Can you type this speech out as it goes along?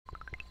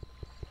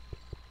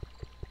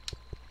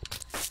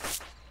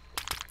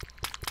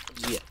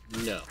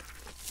No.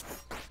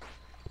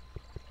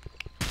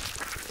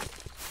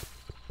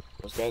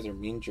 Those guys are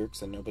mean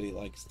jerks and nobody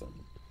likes them.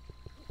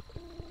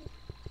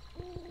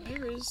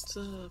 Where is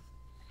the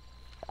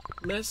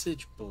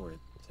message board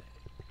thing?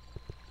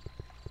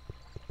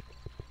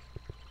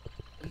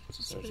 There's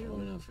a spare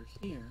one over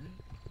here,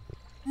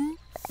 right?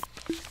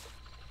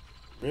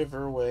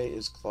 Riverway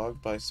is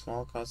clogged by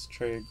small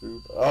concentrated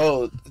group.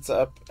 Oh, it's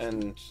up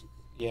and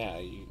yeah,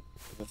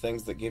 the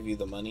things that give you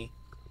the money.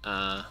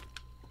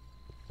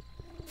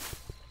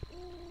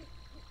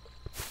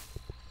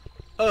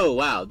 Oh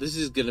wow, this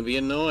is gonna be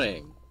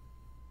annoying.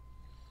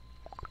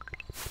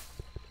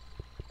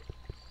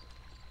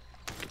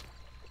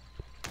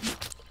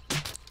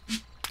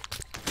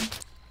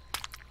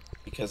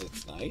 Because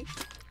it's night?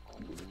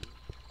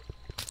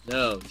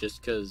 No,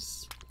 just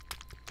because.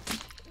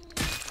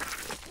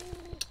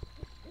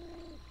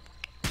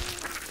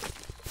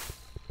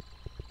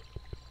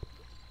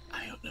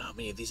 I don't know how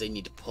many of these I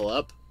need to pull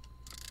up,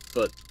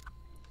 but.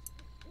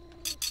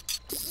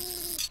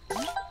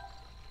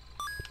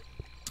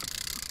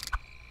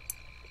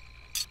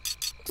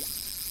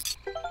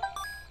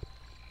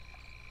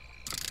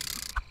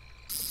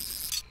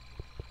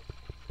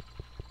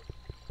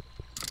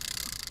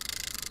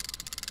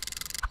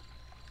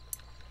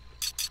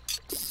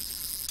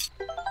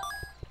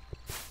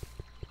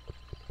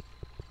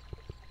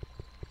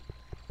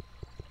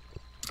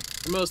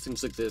 For most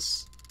things like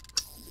this,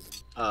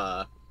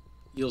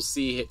 you'll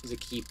see the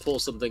key pull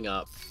something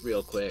up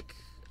real quick,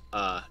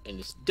 and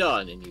it's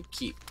done, and you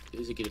keep.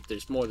 If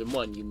there's more than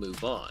one, you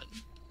move on.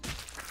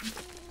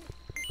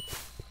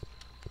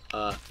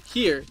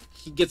 Here,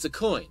 he gets a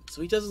coin,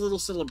 so he does a little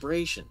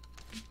celebration.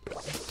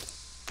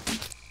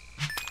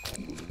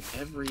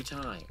 Every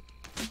time.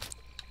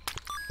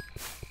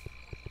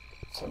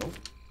 So?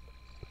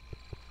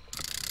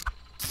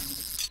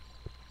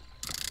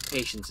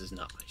 Patience is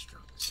not my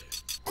strong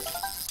suit.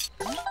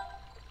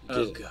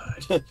 Oh,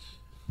 God. I'm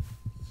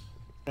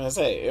gonna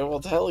say, it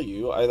will tell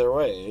you either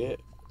way.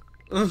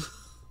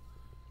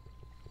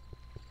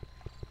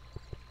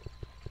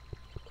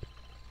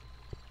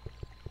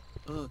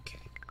 Okay.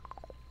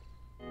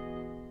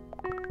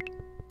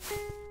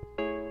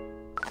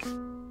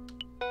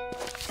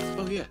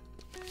 Oh, yeah.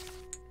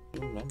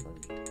 You remember me.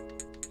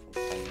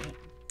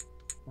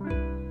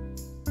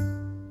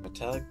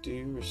 Metallic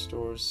Dew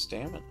restores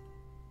stamina.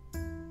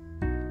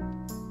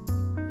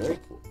 Very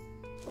cool.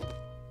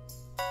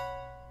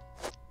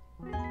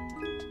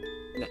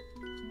 Nah.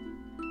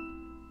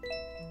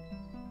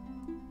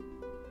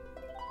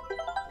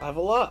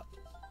 Level up.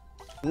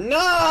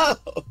 No!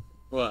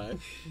 What?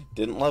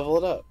 Didn't level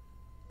it up.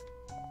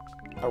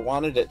 I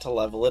wanted it to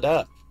level it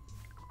up.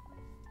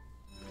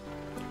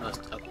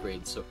 Must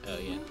upgrade, so. Oh,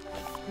 yeah.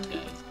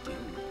 Guys do.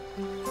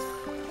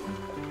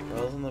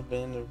 Wells in the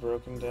bin are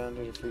broken down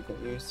due to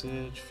frequent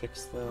usage.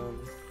 Fix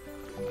them.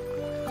 I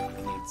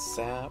need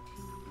sap.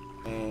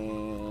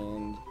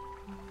 And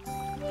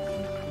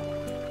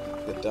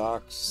the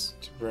docks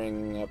to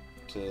bring up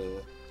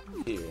to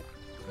here.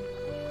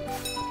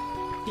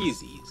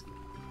 Easy.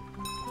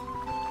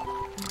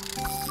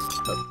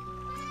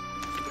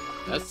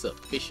 That's a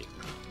fishing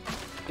rod.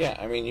 Yeah,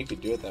 I mean, you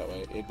could do it that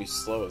way. It'd be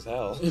slow as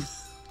hell. Hey,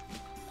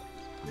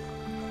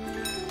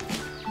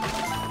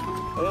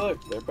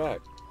 look, they're back.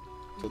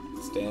 To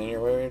stand in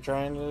your way when you're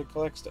trying to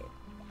collect stuff.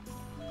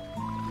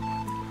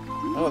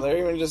 Oh, they're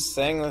even just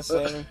saying the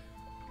same...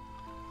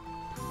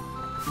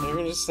 They're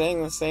even just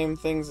saying the same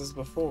things as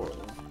before.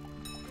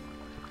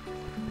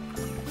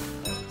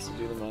 Alright, so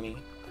do the money.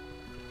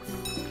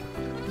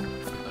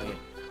 Okay.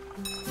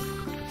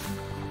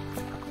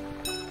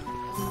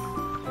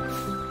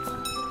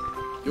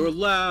 Your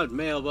loud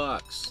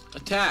mailbox.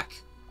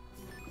 Attack!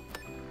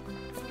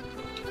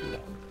 No.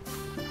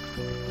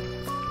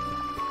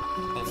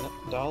 And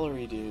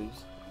dollary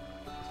dues.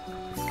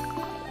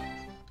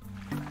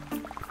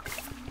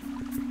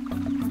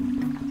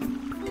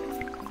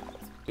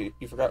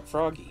 You forgot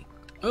Froggy.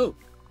 Oh!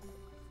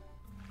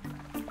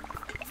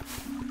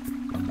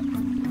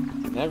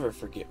 Never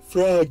forget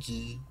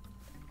Froggy.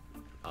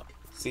 Oh.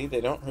 See,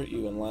 they don't hurt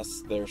you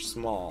unless they're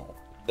small.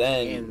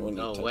 Then when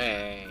you No touch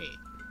way.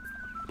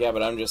 Yeah,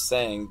 but I'm just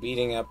saying,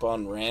 beating up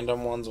on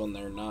random ones when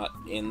they're not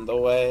in the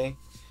way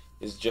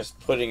is just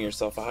putting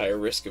yourself a higher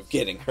risk of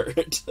getting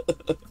hurt.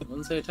 The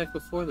ones I attacked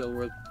before, though,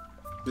 were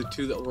the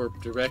two that were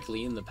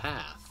directly in the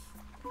path.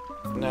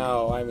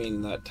 No, I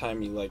mean that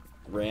time you, like,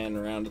 ran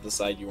around to the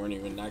side, you weren't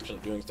even actually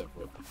doing stuff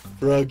with.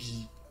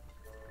 Froggy.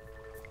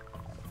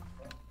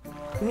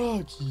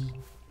 Froggy.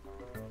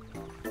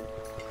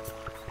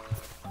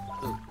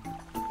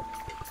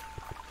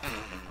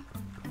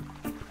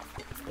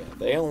 Yeah,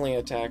 they only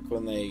attack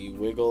when they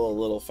wiggle a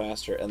little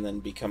faster and then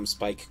become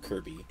Spike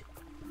Kirby.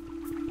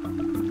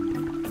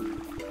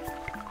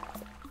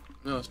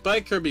 No,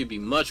 Spike Kirby would be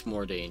much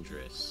more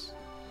dangerous.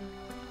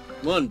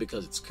 One,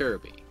 because it's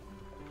Kirby.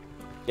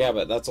 Yeah,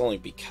 but that's only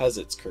because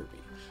it's Kirby.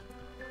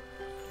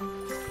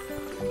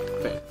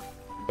 Fair.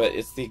 But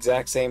it's the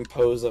exact same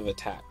pose of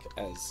attack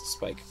as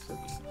Spike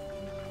Kirby.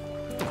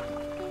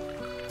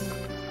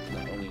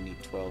 I only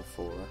need 12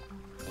 for,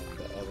 and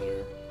the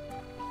other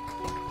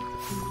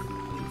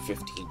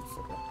 15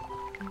 for.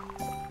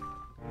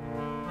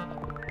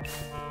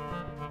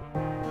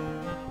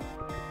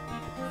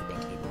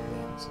 Forgot to get the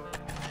things.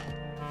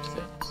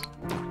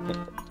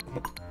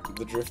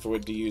 The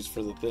driftwood to use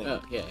for the thing.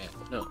 Oh, yeah.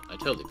 No, I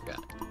totally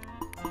forgot.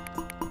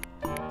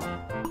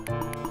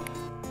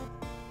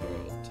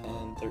 Alright,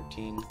 10,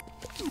 13,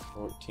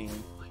 14.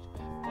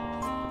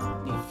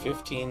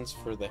 15's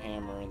for the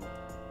hammer and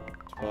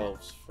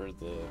 12's for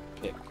the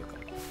pick.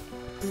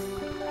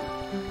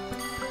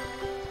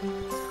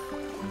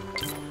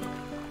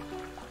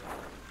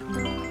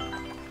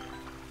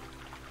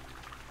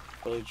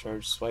 Fully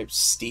charged swipe.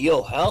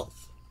 Steal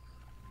health!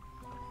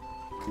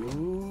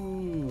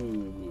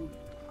 Ooh.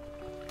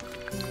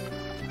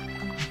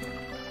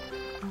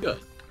 Good.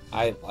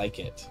 I like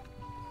it.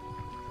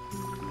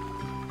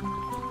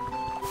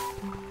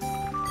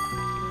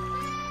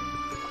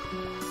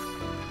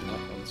 That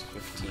one's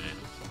 15.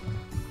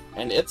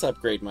 And its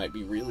upgrade might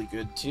be really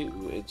good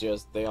too. It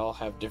just, they all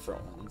have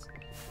different ones.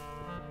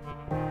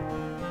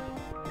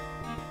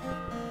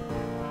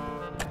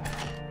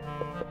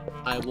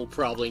 I will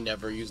probably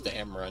never use the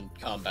hammer on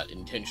combat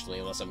intentionally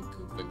unless I'm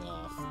goofing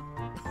off.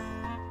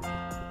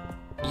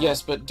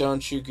 Yes, but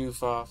don't you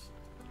goof off.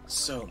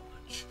 So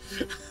much.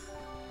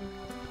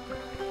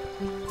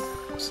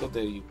 So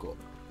there you go.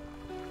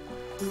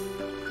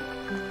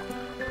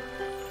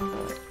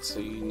 Alright, so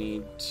you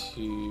need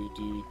to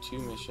do 2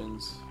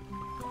 missions.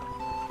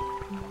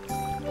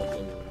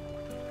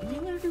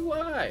 Neither do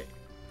I.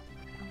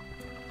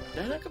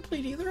 Did I not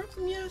complete either of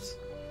them yet?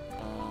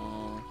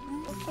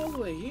 That's all the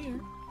way here.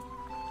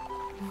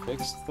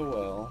 Fixed the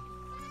well.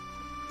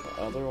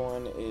 The other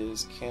one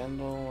is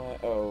candle.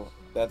 Oh,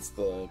 that's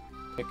the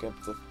pick up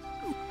the.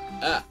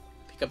 Ah,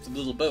 pick up the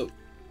little boat.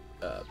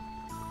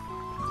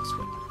 This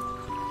way.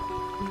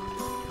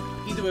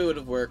 Either way would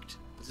have worked.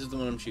 This is the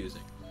one I'm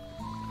choosing.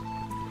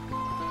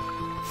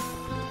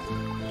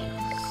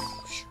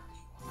 Sure.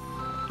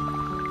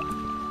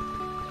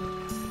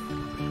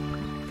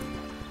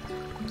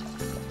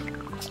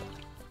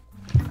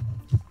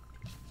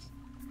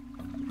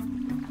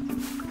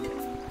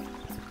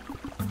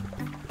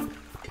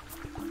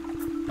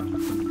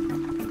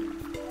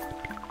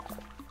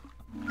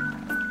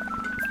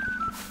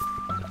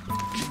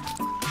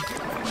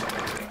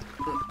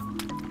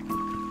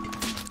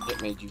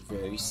 It made you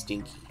very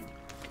stinky.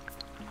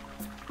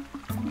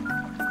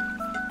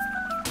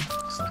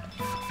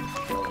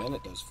 Oh, and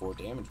it does 4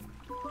 damage.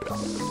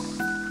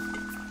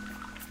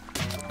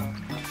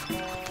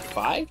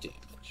 5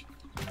 damage.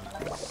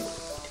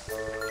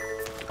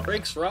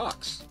 Breaks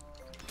rocks.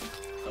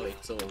 Oh wait,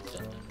 it's a little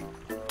done.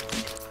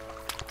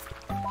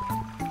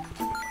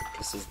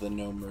 This is the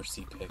no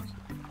mercy pick.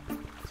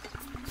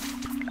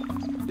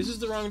 This is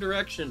the wrong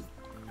direction.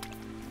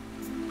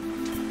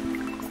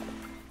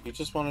 He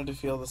just wanted to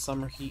feel the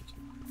summer heat.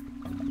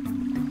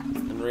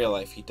 In real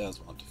life, he does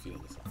want to feel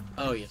the summer.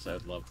 Oh yes, I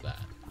would love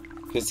that.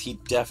 Because he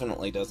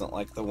definitely doesn't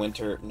like the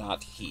winter,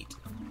 not heat.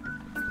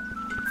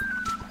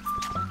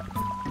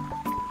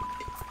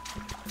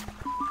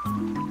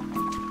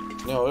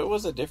 No, it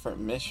was a different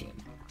mission.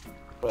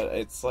 But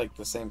it's like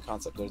the same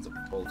concept. There's a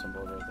bulletin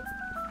board right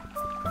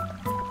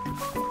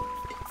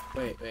there.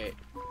 Wait.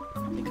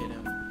 I think I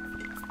know.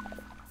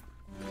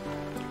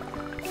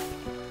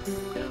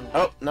 No.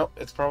 Oh, no,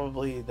 it's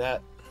probably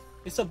that.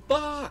 It's a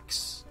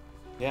box!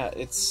 Yeah,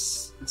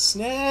 it's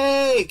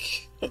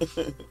Snake! Box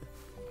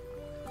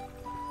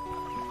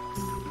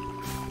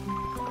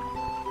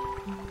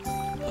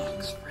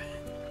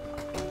friend.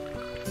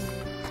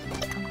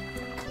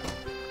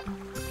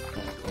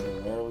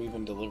 Where are we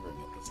even delivering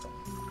it this time?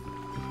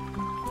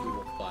 We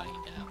will find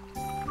out.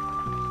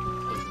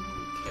 Because we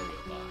carry a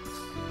box.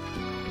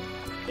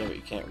 Yeah, but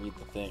you can't read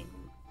the thing.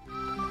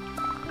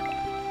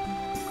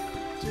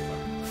 It's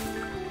fun.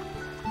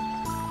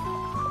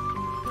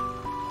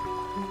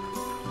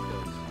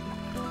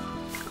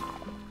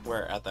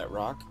 Where? At that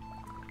rock? Oh,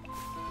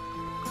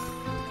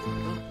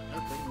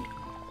 not bring me.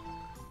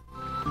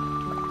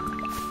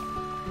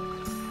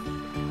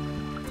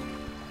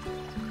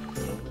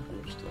 Over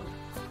here still.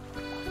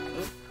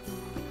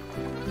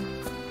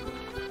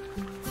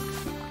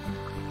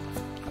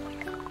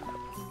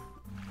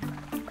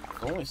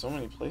 There's only so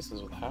many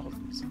places with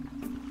houses.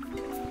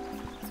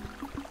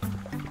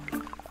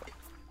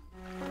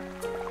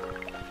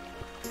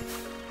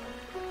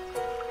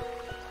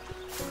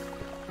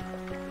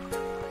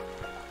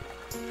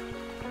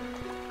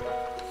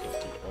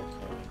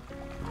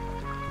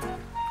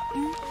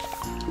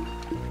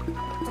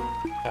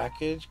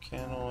 Package,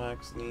 candle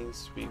wax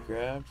needs to be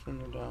grabbed from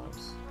the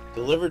docks.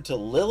 Delivered to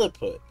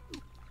Lilliput.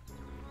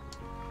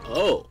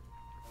 Oh!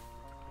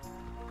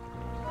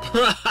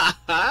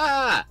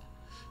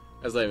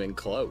 That's not even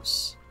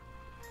close.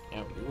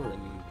 Yeah, we were in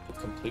the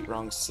complete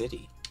wrong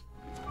city.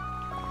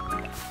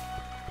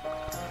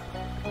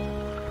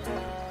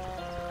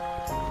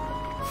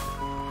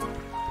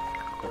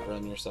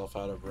 Run yourself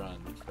out of run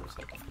for a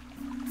second.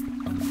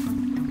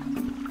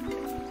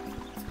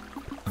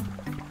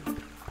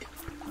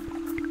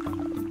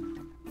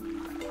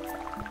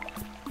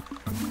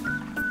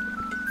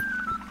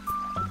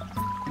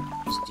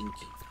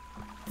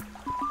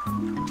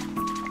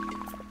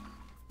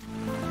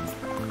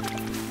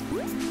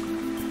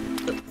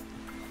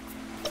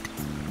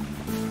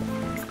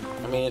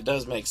 mean, it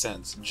does make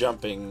sense.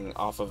 Jumping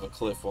off of a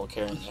cliff while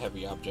carrying a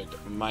heavy object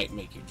might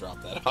make you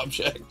drop that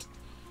object.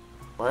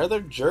 Why are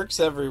there jerks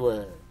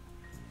everywhere?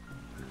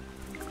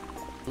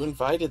 Who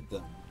invited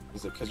them?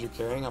 Is it because you're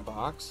carrying a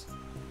box?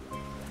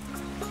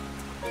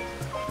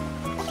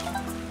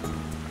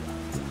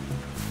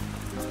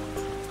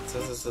 It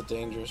says it's a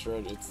dangerous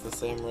road. It's the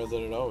same road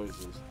that it always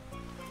is.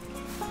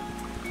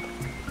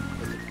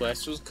 The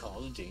quest was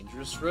called a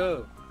dangerous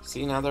road.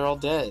 See, now they're all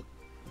dead.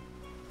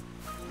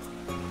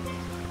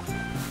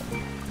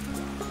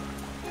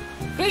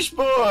 Fish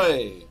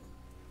boy!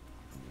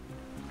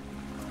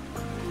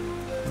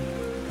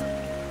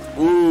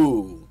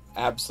 Ooh,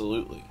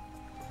 absolutely.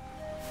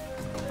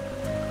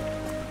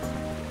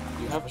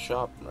 You have a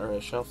shop or a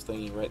shelf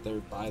thingy right there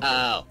by the.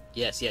 Oh,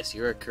 yes,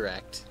 you're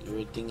correct. You're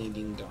a dingy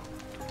ding dong.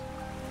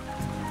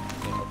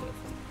 Yeah, open it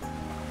for me.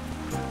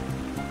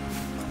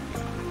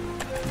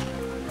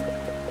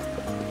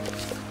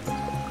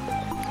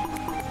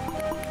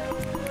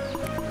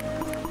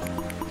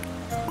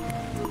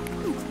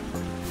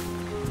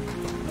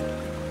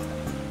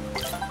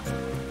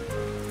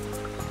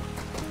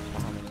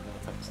 How many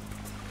backpacks?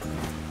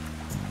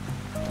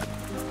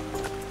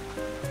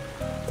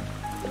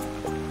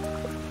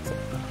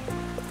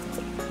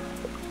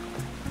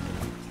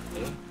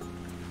 Yeah.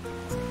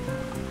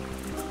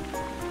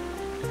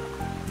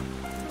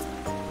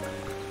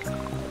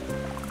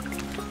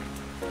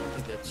 I don't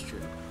think that's true.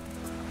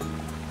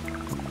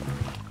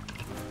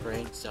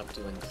 Brain, stop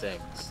doing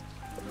things.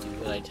 Do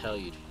what I tell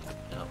you to do,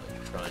 not what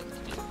you're trying to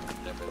do,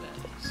 whatever that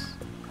is.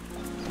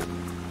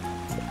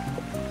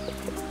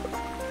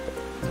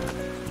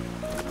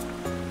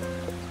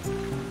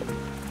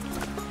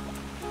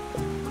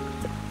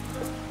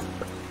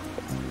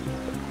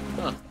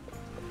 Huh.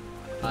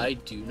 I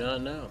do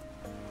not know.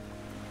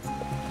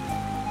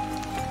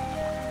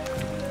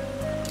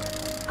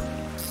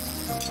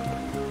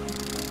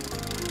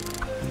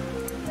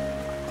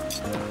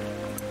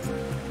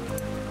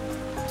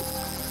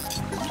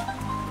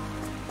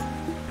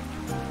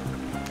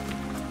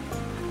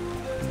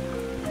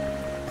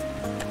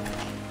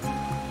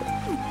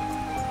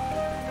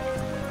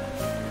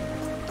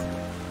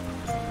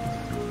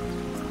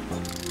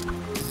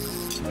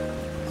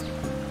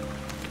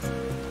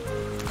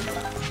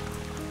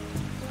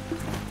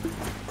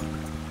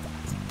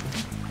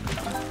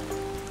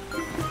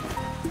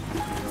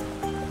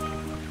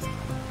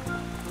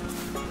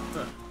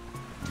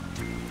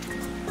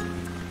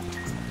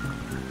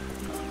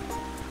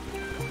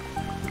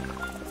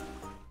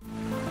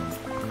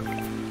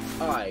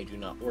 I do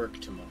not work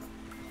tomorrow.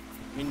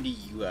 Mindy,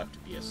 you have to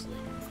be asleep.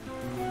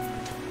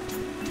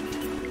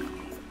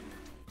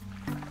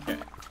 Okay.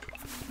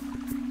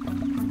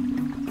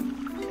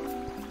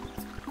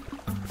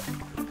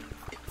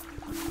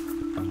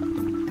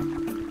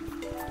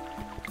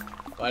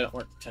 Well, I don't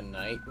work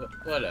tonight, but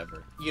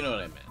whatever. You know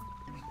what I meant.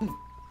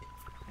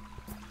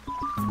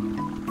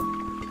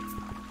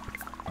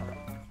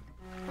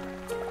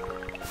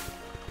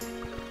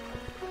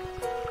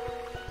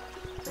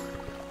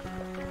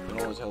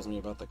 It always tells me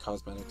about the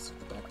cosmetics of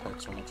the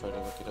backpacks when I try to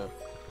look it up.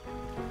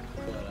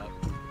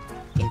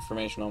 But,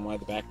 Information on why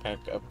the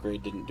backpack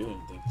upgrade didn't do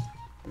anything.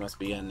 It must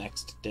be a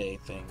next day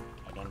thing.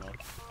 I don't know.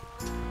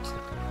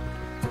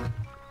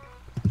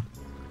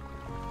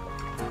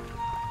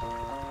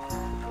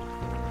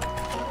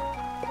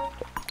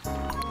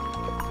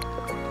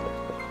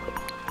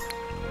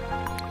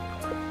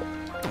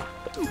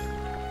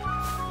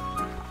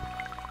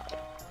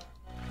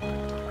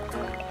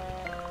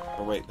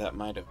 Or wait, that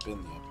might have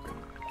been the upgrade.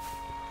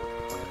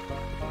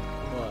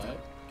 what?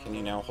 Can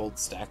you now hold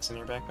stacks in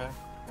your backpack?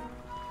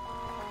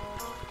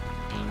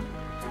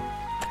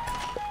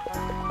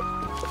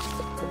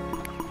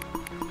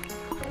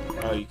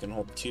 Oh, you can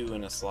hold 2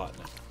 in a slot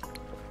now.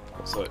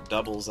 So it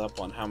doubles up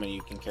on how many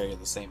you can carry of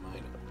the same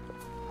item.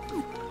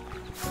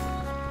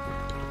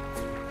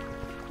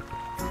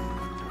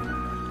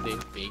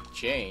 Big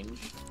change.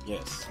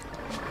 Yes.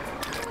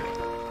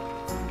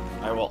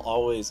 I will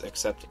always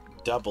accept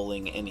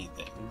doubling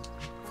anything.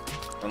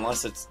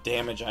 Unless it's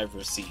damage I've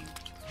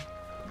received.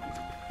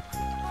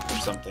 Or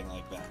something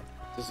like that.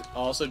 Does it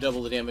also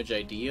double the damage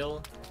I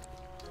deal?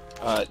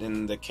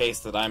 In the case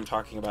that I'm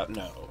talking about,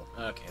 no.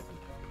 Okay, then.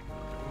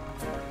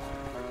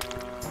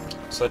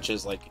 Such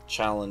as, like,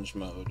 challenge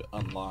mode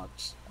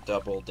unlocked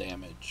double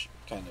damage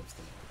kind of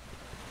thing.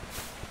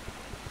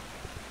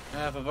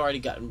 If I've already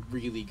gotten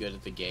really good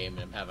at the game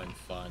and I'm having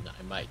fun,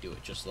 I might do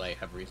it just so I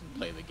have reason to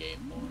play the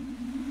game more.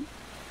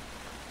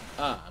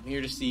 I'm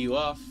here to see you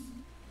off.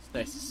 It's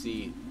nice to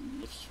see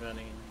it's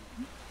running.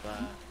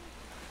 Blah.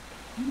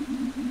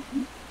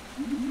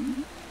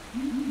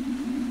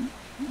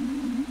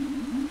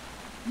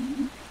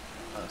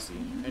 I'll see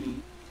you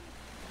ready.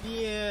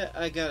 Yeah,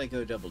 I gotta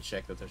go double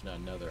check that there's not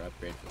another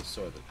upgrade for the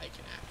sword that I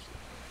can actually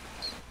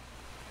use.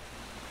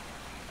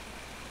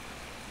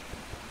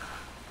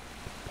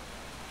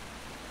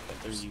 But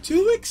there's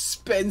too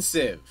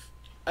expensive!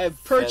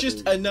 I've purchased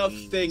Feathered enough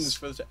wings. things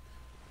for the...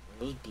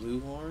 Those blue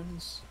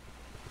horns?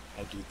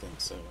 I do think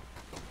so.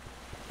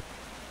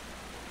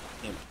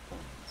 Damn it,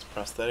 horns.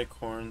 Prosthetic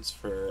horns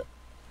for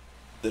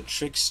the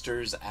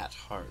tricksters at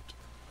heart.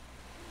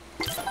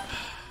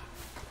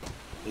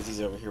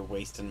 Izzy's over here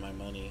wasting my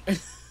money.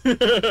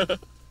 Headphones.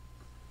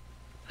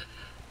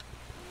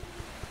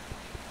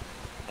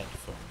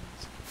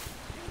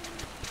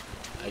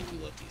 I do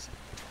love these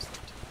headphones.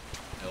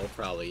 I will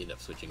probably end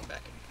up switching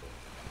back and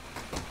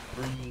forth.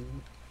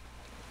 Green.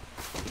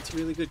 It's a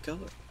really good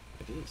color.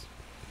 It is.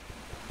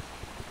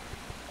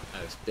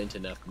 I've spent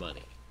enough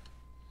money.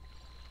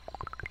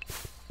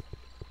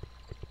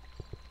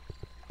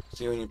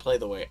 See, when you play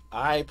the way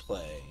I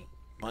play,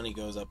 money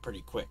goes up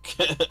pretty quick.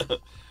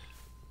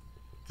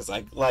 Because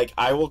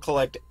I will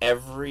collect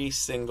every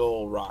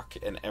single rock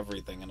and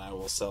everything, and I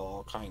will sell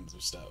all kinds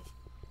of stuff.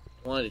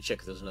 I wanted to check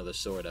if there's another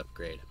sword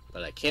upgrade,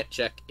 but I can't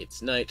check.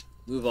 It's night.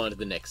 Move on to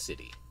the next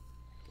city.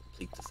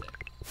 Complete the thing.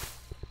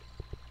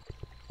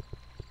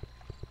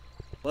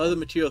 What other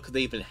material could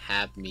they even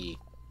have me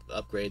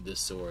upgrade this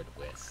sword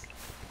with?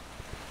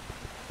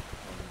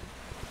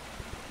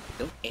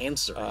 Don't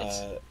answer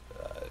it.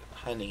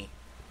 Honey.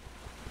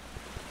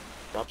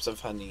 Drops of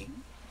honey.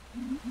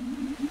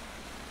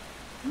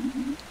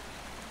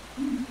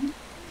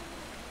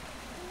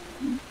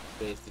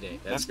 Space today.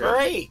 That's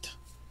great.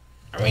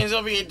 I mean,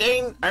 it'll be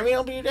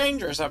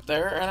dangerous up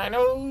there, and I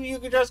know you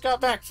just got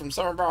back from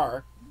Summer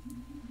Bar.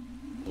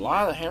 A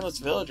lot of the Hamlet's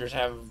villagers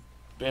have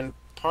been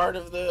part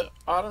of the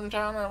Autumn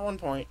Town at one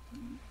point.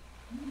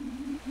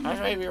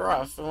 That may be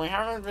rough, and we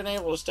haven't been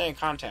able to stay in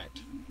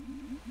contact.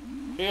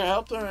 If you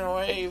help them in a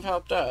way you've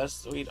helped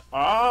us, we'd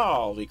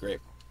all be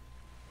grateful.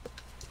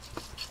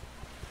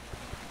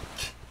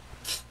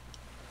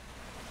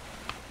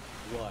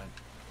 What?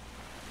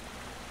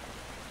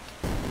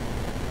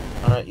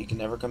 Alright, you can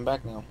never come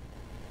back now.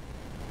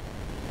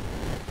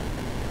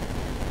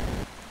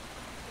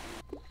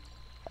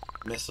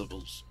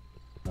 Missables.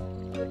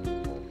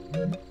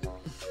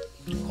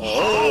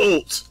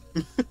 Halt!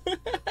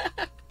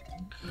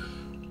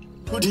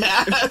 Who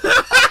dat?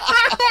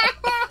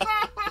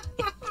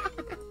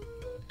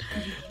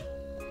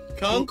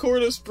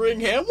 Concord of Spring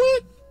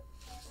Hamlet?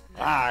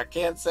 I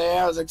can't say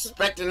I was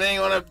expecting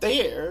anyone up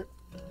there.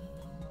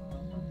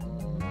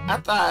 I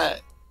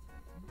thought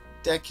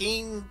the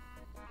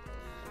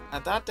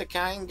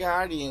kind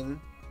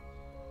guardian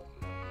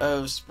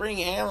of Spring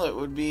Hamlet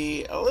would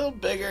be a little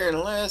bigger and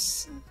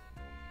less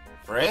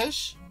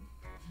fresh.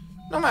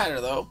 No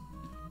matter though,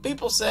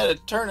 people said a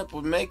turnip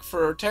would make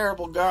for a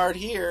terrible guard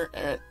here,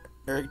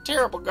 or a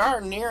terrible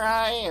garden. Here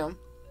I am,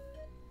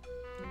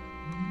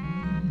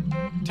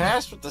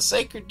 tasked with the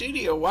sacred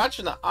duty of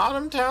watching the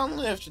Autumn Town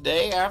live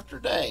day after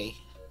day.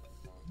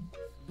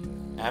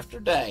 After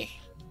day.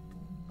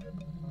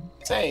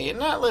 Say, isn't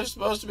that lift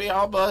supposed to be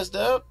all buzzed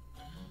up?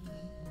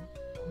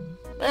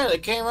 Barely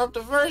came up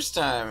the first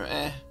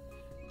time.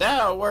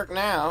 That'll work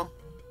now.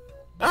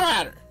 No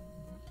matter.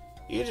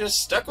 You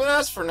just stuck with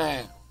us for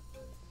now.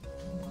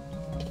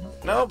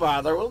 No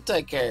bother, we'll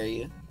take care of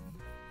you.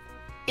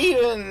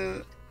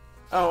 Been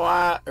a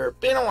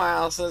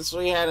while since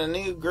we had a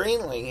new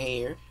greenling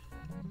here.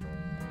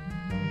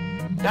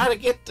 Gotta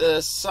get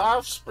the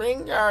soft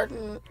spring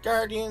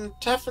guardian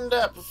toughened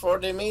up before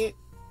they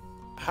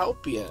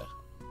help you.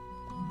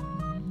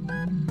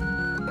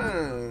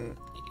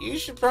 You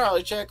should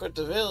probably check with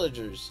the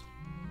villagers.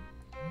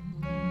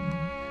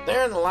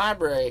 They're in the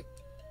library,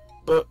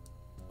 but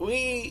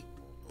we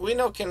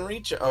can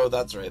reach. Oh,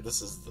 that's right.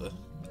 This is the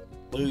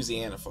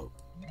Louisiana folk.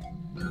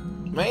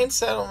 Main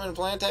settlement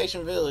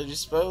Plantation Village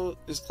is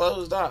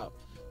closed off.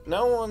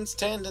 No one's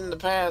tending the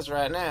paths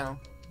right now.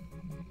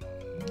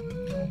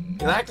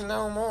 You'd like to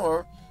know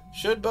more?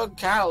 Should bug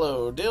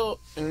Kylo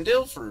and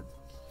Dilford.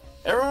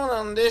 Everyone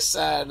on this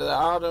side of the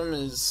Autumn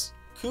is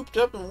cooped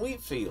up in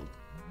Wheatfield.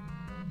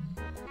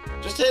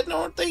 Just head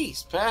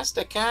northeast, past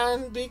the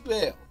kind Big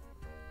Bell.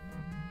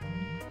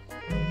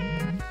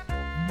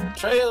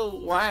 Trail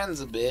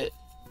winds a bit,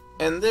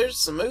 and there's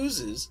some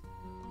oozes,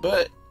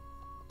 but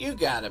you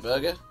got it,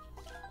 bugger.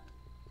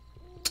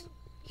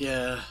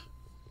 Yeah,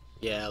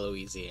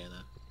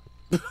 Louisiana.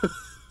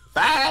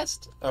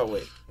 Fast! Oh,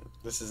 wait.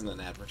 This isn't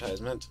an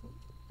advertisement.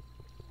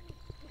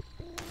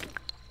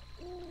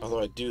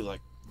 Although I do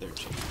like their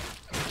chicken.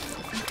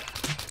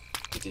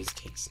 It is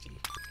tasty.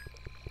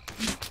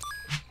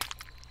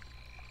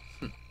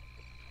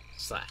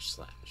 //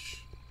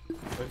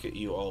 Look at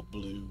you all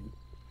blue.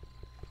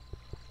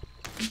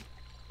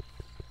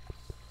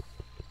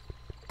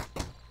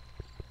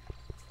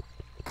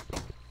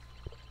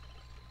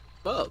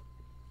 Well,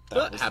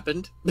 that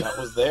happened. That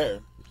was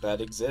there.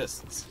 That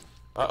exists.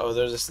 Uh-oh,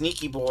 there's a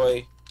sneaky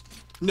boy.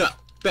 No,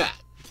 bad.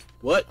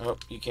 What? Oh,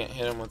 you can't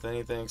hit him with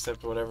anything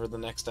except whatever the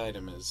next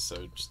item is,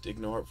 so just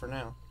ignore it for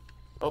now.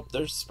 Oh,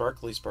 there's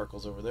sparkly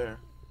sparkles over there.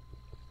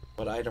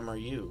 What item are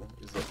you?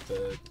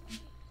 It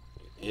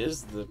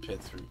is the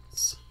pith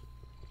roots.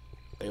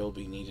 They will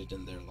be needed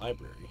in their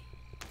library.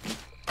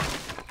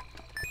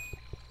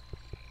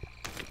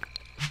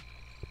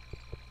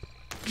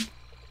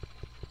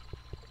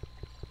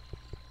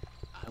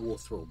 I will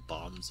throw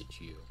bombs at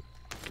you.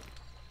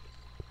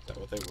 Is that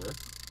what they were?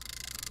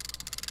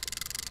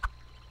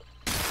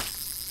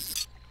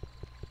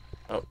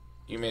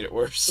 You made it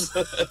worse.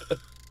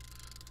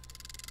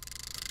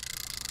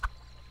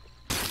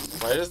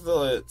 Why does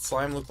the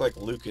slime look like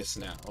Lucas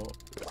now?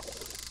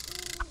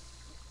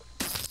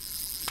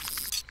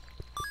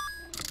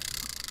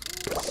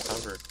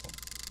 Cover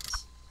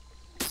clones.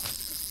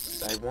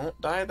 I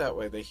won't die that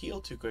way. They heal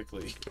too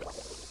quickly.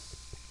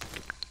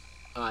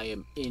 I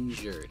am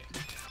injured.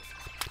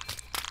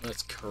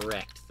 Let's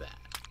correct that.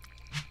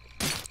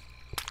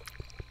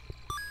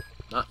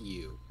 Not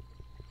you.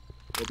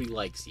 Nobody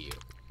likes you.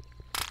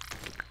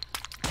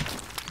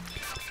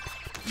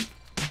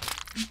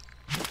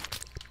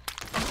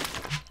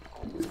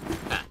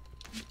 Ah.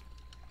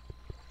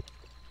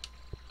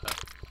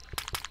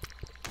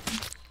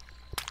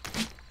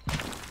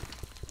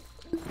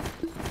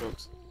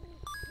 Folks.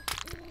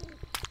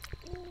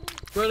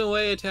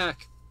 Runaway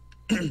attack.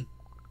 What's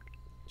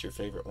your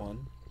favorite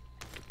one?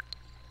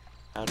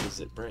 How does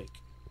it break?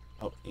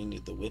 Oh, you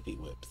need the whippy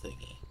whip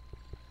thingy.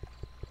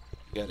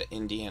 You got an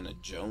Indiana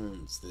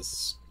Jones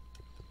this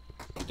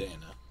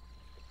Indiana.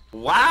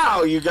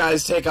 Wow, you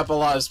guys take up a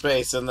lot of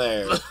space in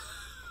there.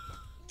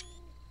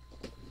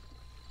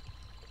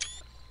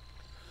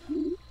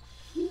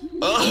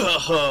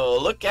 Oh,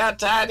 look how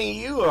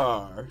tiny you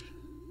are.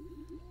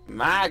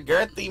 My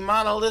girthy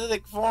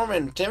monolithic form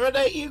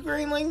intimidate you,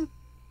 Greenling?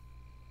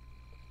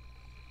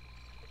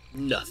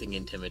 Nothing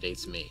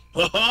intimidates me.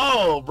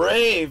 Oh,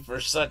 brave for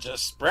such a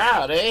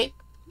sprout, eh?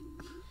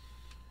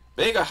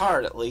 Big of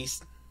heart, at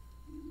least.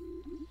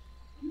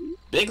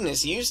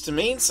 Bigness used to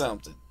mean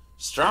something.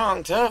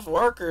 Strong, tough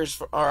workers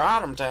for our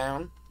Autumn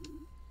Town.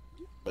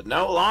 But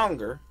no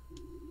longer.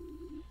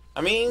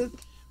 I mean,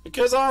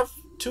 because our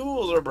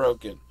tools are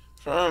broken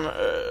from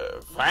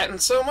fighting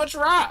so much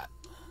rot.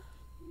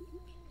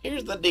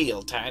 Here's the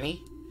deal,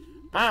 Tiny.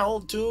 My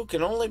old tool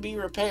can only be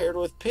repaired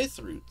with pith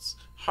roots.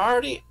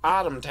 Hardy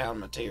Autumn Town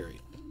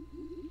material.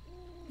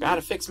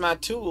 Gotta fix my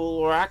tool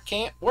or I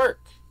can't work.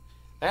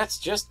 That's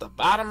just the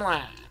bottom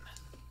line.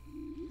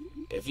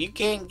 If you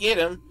can't get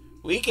 'em,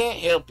 we can't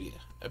help you.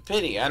 A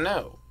pity, I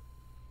know.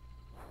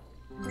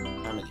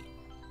 How many?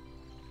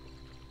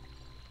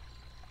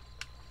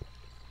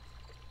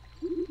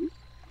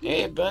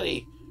 Hey,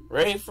 buddy.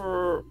 Ready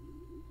for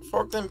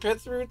fork them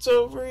pith roots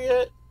over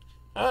yet?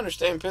 I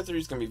understand pith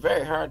roots can be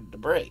very hard to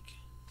break.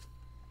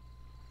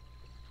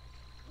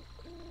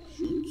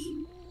 Shoots.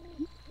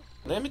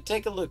 Let me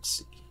take a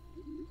look-see.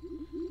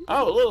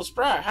 Oh, little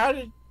Sprite, how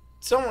did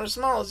someone as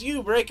small as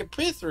you break a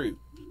pith root?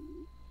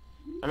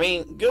 I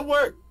mean, good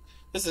work.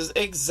 This is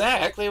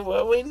exactly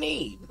what we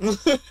need. Bring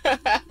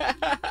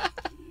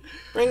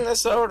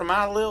this over to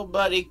my little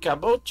buddy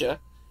Kabocha,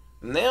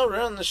 and they'll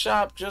run the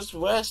shop just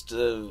west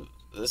of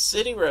the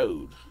city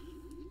road.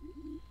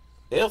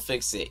 They'll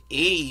fix it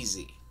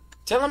easy.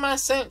 Tell them I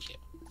sent you.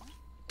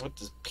 What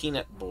does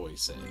Peanut Boy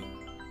say?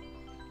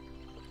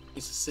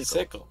 It's a sickle.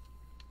 Sickle.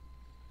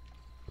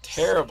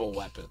 Terrible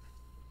weapon.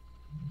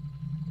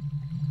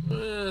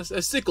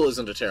 A sickle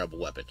isn't a terrible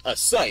weapon. A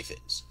scythe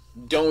is.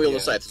 Don't wield a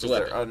scythe as a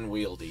weapon. They're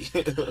unwieldy.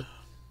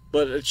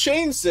 But a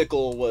chain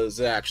sickle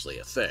was actually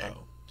a thing.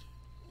 Oh.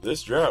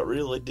 This drought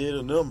really did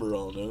a number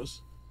on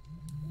us.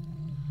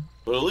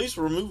 But at least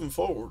we're moving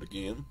forward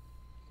again.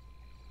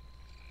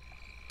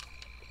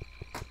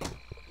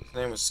 His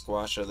name was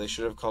Squasha. They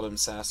should have called him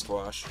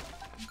Sasquatch.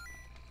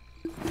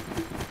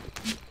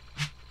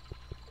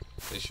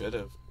 They should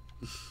have.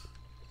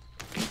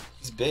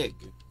 He's big.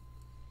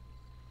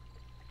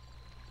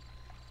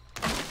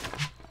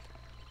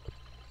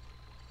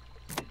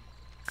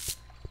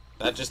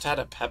 That just had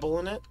a pebble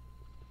in it?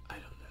 I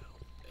don't know.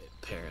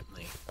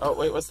 Apparently. Oh,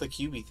 wait, what's the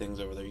QB things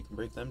over there? You can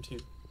break them too.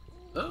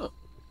 Oh.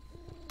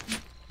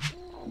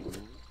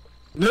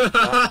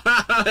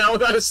 How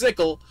about a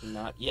sickle?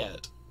 Not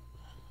yet.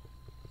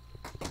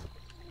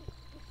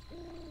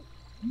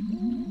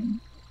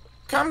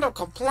 Come to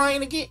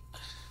complain again?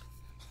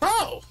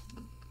 Oh!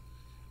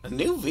 A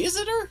new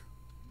visitor?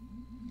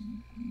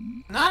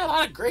 Not a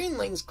lot of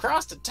greenlings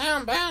cross the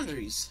town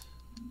boundaries.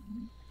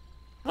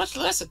 Much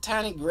less a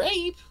tiny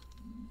grape.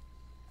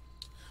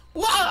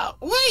 Whoa!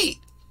 Wait!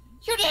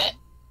 You're that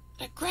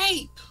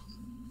grape.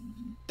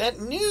 That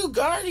new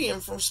guardian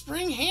from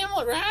Spring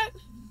Hamlet, right?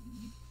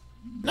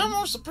 No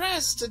more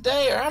surprises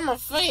today or I'm a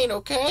faint,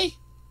 okay?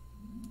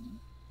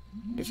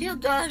 If you're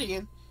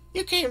guardian,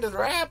 you came to the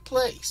right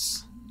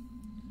place.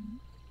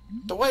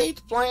 The way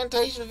to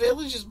Plantation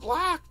Village is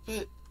blocked,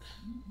 but...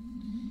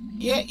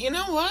 Yeah, you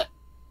know what?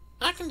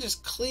 I can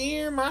just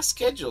clear my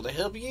schedule to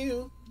help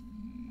you.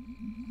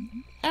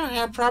 Haven't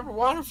had proper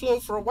water flow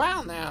for a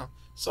while now,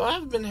 so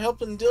I've been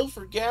helping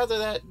Dilford gather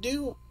that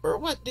dew, or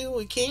what dew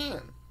we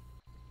can.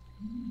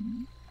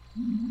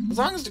 As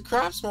long as the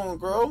crops won't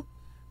grow,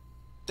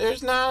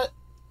 there's not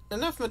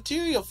enough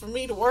material for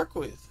me to work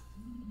with.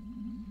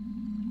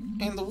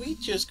 And the wheat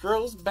just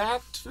grows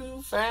back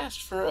too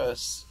fast for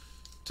us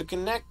to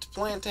connect to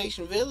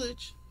Plantation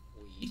Village.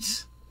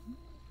 Wheat.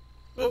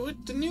 But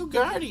with the new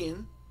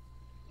guardian,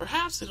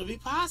 perhaps it'll be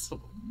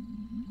possible.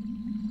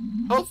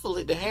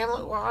 Hopefully the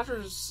Hamlet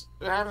waters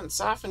haven't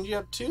softened you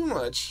up too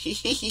much.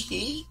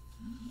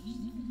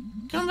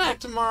 Come back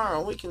tomorrow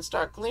and we can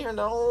start clearing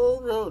the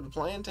old road to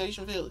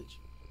Plantation Village.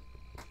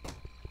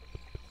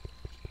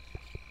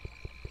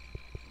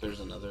 There's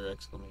another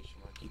exclamation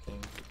marky thing.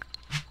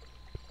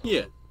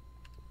 Yeah.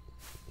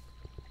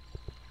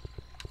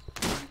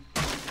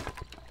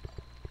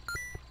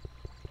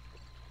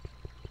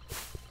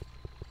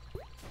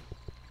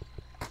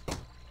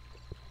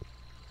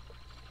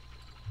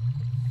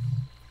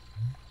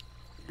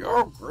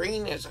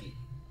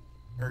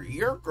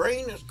 You're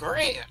green as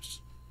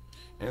grass,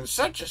 and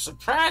such a such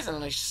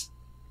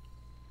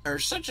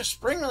a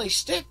springly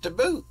stick to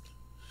boot.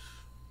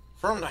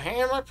 From the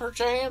hamlet,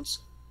 perchance?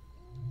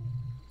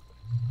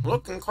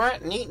 Looking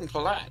quite neat and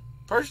polite.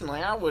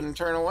 Personally, I wouldn't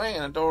turn away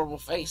an adorable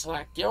face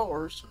like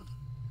yours.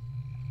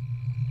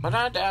 But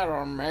I doubt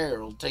our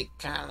mayor will take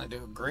kindly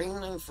to a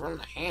greenling from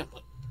the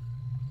hamlet.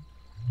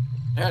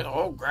 There's a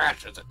whole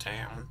grouch of the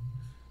town.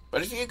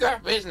 But if you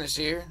got business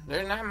here,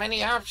 there's not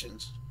many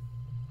options.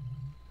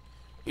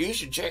 You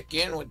should check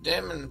in with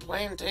them in the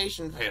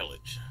Plantation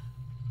Village.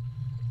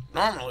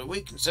 Normally,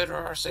 we consider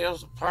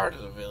ourselves a part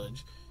of the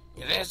village,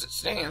 yet as it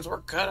stands,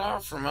 we're cut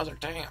off from other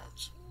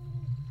towns.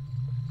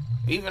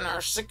 Even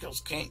our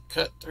sickles can't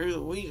cut through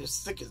the wheat as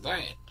thick as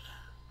that.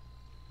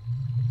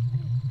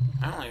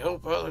 I only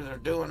hope others are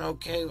doing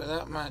okay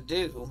without my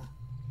due.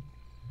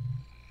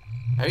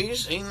 Have you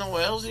seen the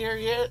wells here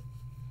yet?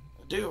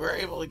 The dew we're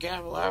able to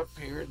gobble up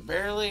here with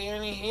barely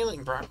any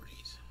healing properties.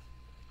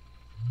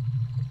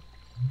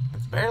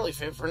 It's barely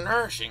fit for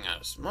nourishing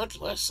us, much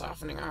less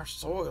softening our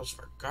soils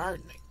for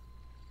gardening.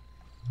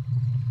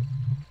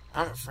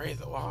 I'm afraid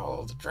that while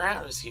all the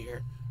drought is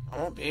here, I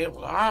won't be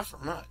able to offer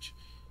much.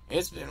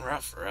 It's been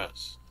rough for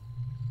us.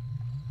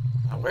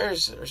 Our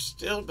wares are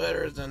still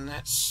better than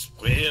that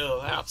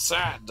swill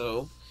outside,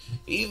 though,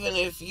 even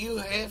if you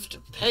have to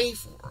pay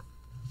for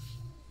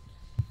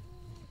it.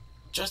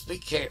 Just be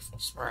careful,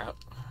 Sprout.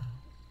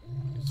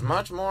 It's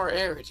much more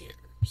arid here,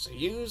 so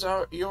use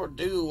your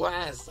dew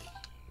wisely.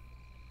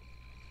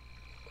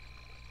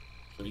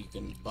 So you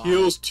can buy...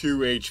 Heals 2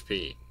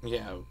 HP.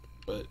 Yeah,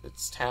 but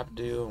it's tap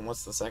dew, and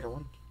what's the second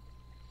one?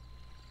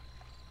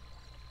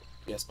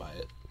 Yes, buy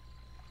it.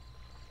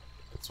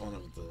 It's one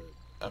of the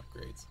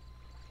upgrades.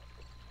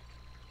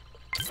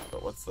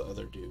 But what's the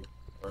other dew?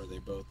 Or are they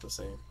both the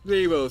same?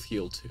 They both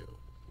heal 2.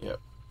 Yep.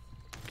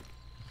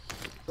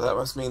 So that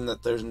must mean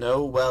that there's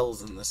no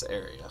wells in this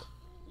area.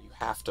 You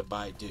have to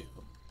buy dew.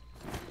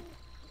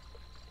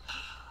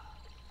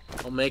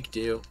 I'll make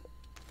do.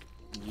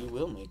 You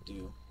will make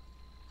dew.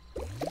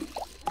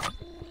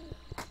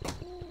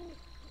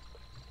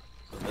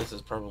 So this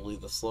is probably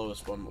the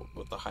slowest one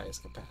with the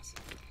highest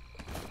capacity.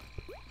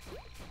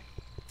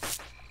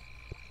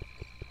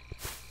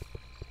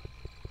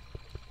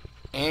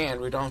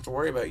 And we don't have to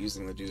worry about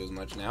using the dew as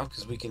much now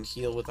because we can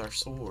heal with our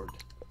sword.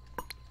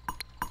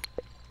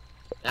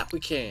 That we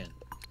can.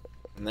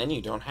 And then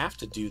you don't have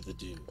to do the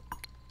dew.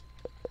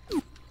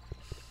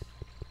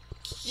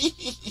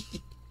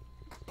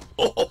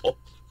 Oh,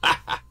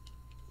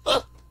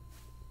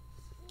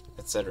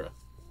 etc.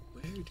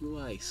 Where do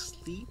I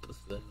sleep,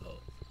 though?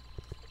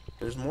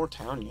 There's more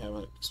town you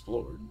haven't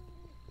explored.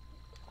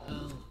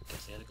 Well,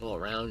 guess I gotta go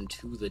around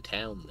to the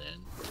town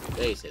then.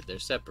 They said they're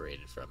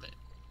separated from it.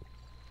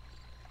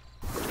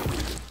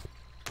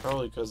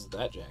 Probably because of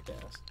that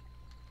jackass.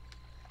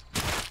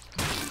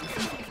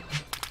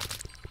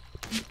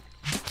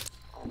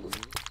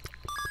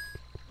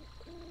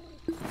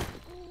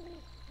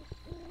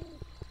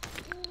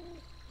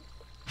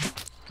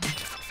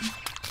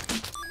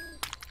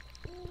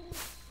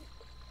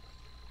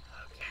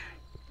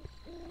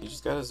 You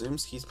just gotta zoom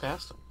skis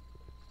past them.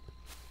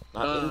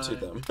 Not into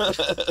them.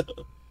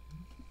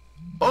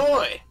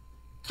 Boy!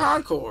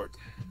 Concord!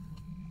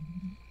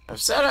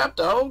 I've set up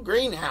the old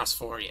greenhouse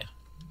for you.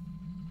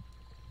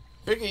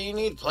 Figure you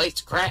need a place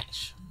to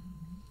crash.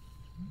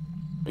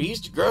 We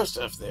used to grow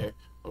stuff there,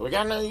 but we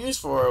got no use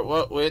for it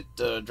what with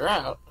the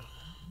drought.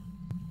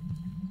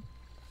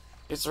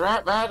 It's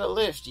right by the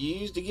lift you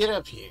used to get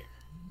up here.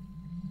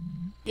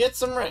 Get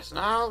some rest, and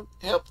I'll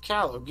help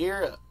Callow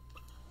gear up.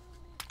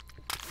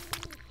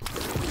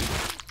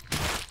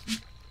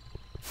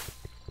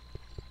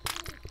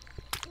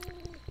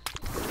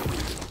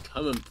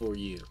 Coming for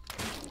you.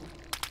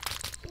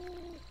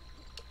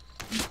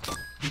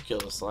 You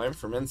killed a slime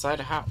from inside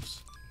a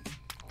house.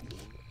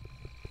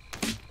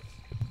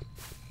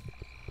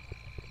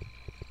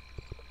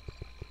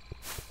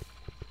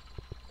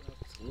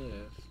 What's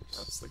left?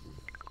 That's the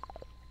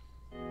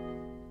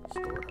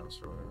storehouse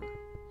or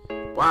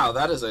whatever. Wow,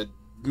 that is a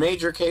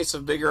major case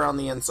of bigger on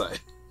the inside.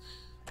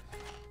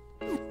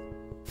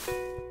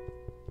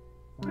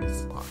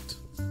 It's locked.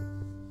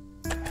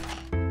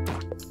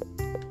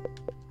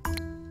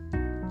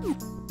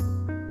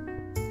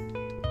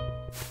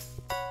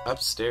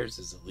 Upstairs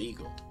is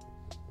illegal.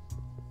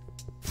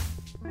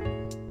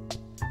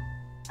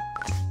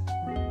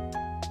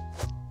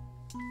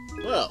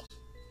 Well,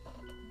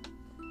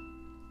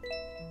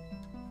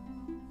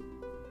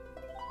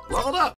 Leveled up!